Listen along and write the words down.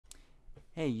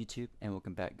Hey YouTube, and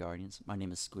welcome back Guardians. My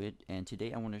name is Squid, and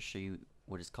today I want to show you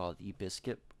what is called the Abyss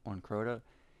Skip on Crota.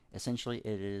 Essentially,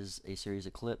 it is a series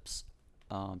of clips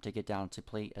to get down to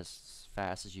plate as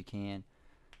fast as you can,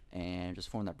 and just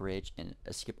form that bridge and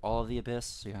skip all of the Abyss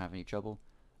so you don't have any trouble.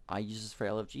 I use this for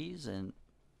LFGs, and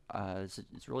it's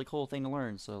a really cool thing to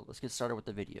learn, so let's get started with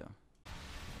the video.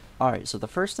 Alright, so the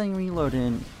first thing when you load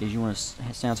in is you want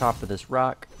to stand on top of this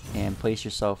rock and place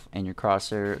yourself and your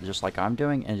crosshair just like I'm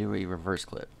doing and do a reverse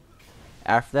clip.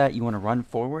 After that, you want to run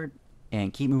forward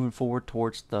and keep moving forward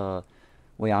towards the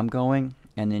way I'm going,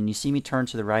 and then you see me turn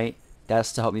to the right.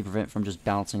 That's to help me prevent from just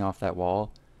bouncing off that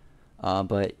wall.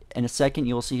 But in a second,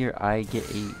 you'll see here I get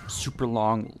a super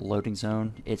long loading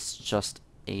zone. It's just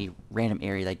a random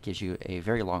area that gives you a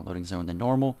very long loading zone than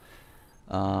normal.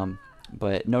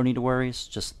 But no need to worry,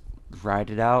 just ride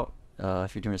it out.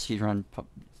 If you're doing a speed run,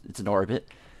 it's an orbit.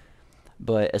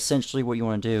 But essentially what you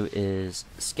want to do is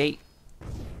skate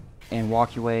and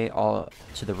walk your way all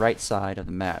to the right side of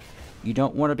the map. You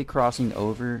don't want to be crossing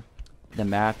over the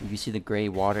map. If you see the gray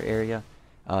water area,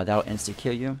 that'll insta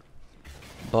kill you.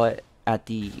 But at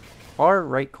the far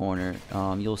right corner,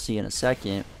 you'll see in a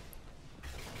second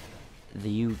that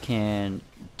you can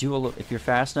do a little, if you're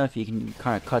fast enough, you can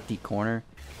kind of cut the corner.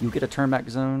 You'll get a turn back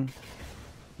zone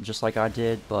just like I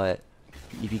did, but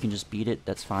if you can just beat it,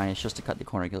 that's fine. It's just to cut the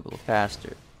corner, get a little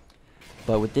faster.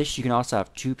 But with this, you can also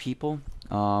have two people,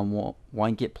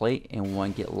 one get plate and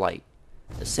one get light.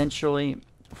 Essentially,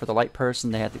 for the light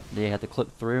person, they have to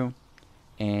clip through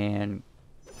and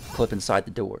clip inside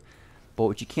the door. But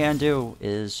what you can do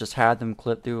is just have them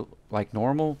clip through like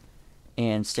normal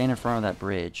and stand in front of that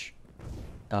bridge,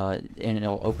 and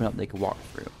it'll open up. They can walk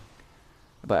through.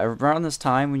 But around this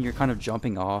time, when you're kind of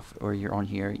jumping off or you're on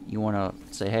here, you want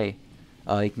to say, hey,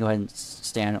 you can go ahead and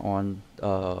stand on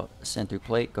stand through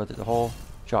plate, go through the hole,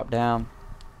 drop down,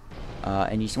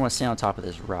 and you just want to stand on top of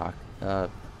this rock.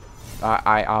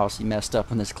 I obviously messed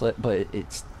up on this clip, but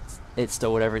it's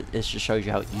still whatever. It just shows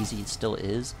you how easy it still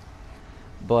is.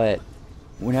 But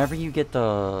whenever you get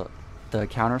the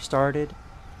counter started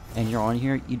and you're on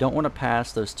here, you don't want to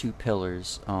pass those two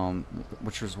pillars,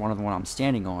 which was one of the one I'm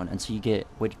standing on, until you get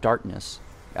with darkness,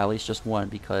 at least just one,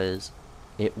 because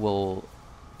it will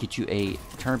get you a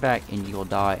turn back and you will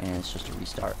die, and it's just a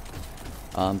restart.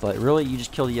 But really, you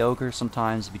just kill the ogre.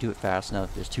 Sometimes if you do it fast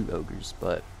enough, there's two ogres,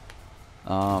 but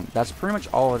that's pretty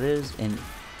much all it is. And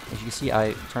as you can see,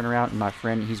 I turn around and my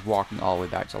friend, he's walking all the way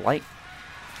back to light,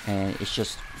 and it's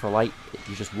just for light,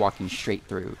 you're just walking straight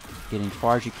through, getting as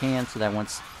far as you can, so that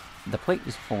once the plate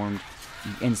is formed,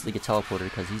 you instantly get teleported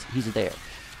because he's there.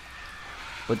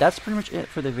 But that's pretty much it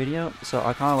for the video, so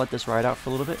I'll kind of let this ride out for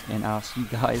a little bit, and I'll see you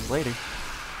guys later.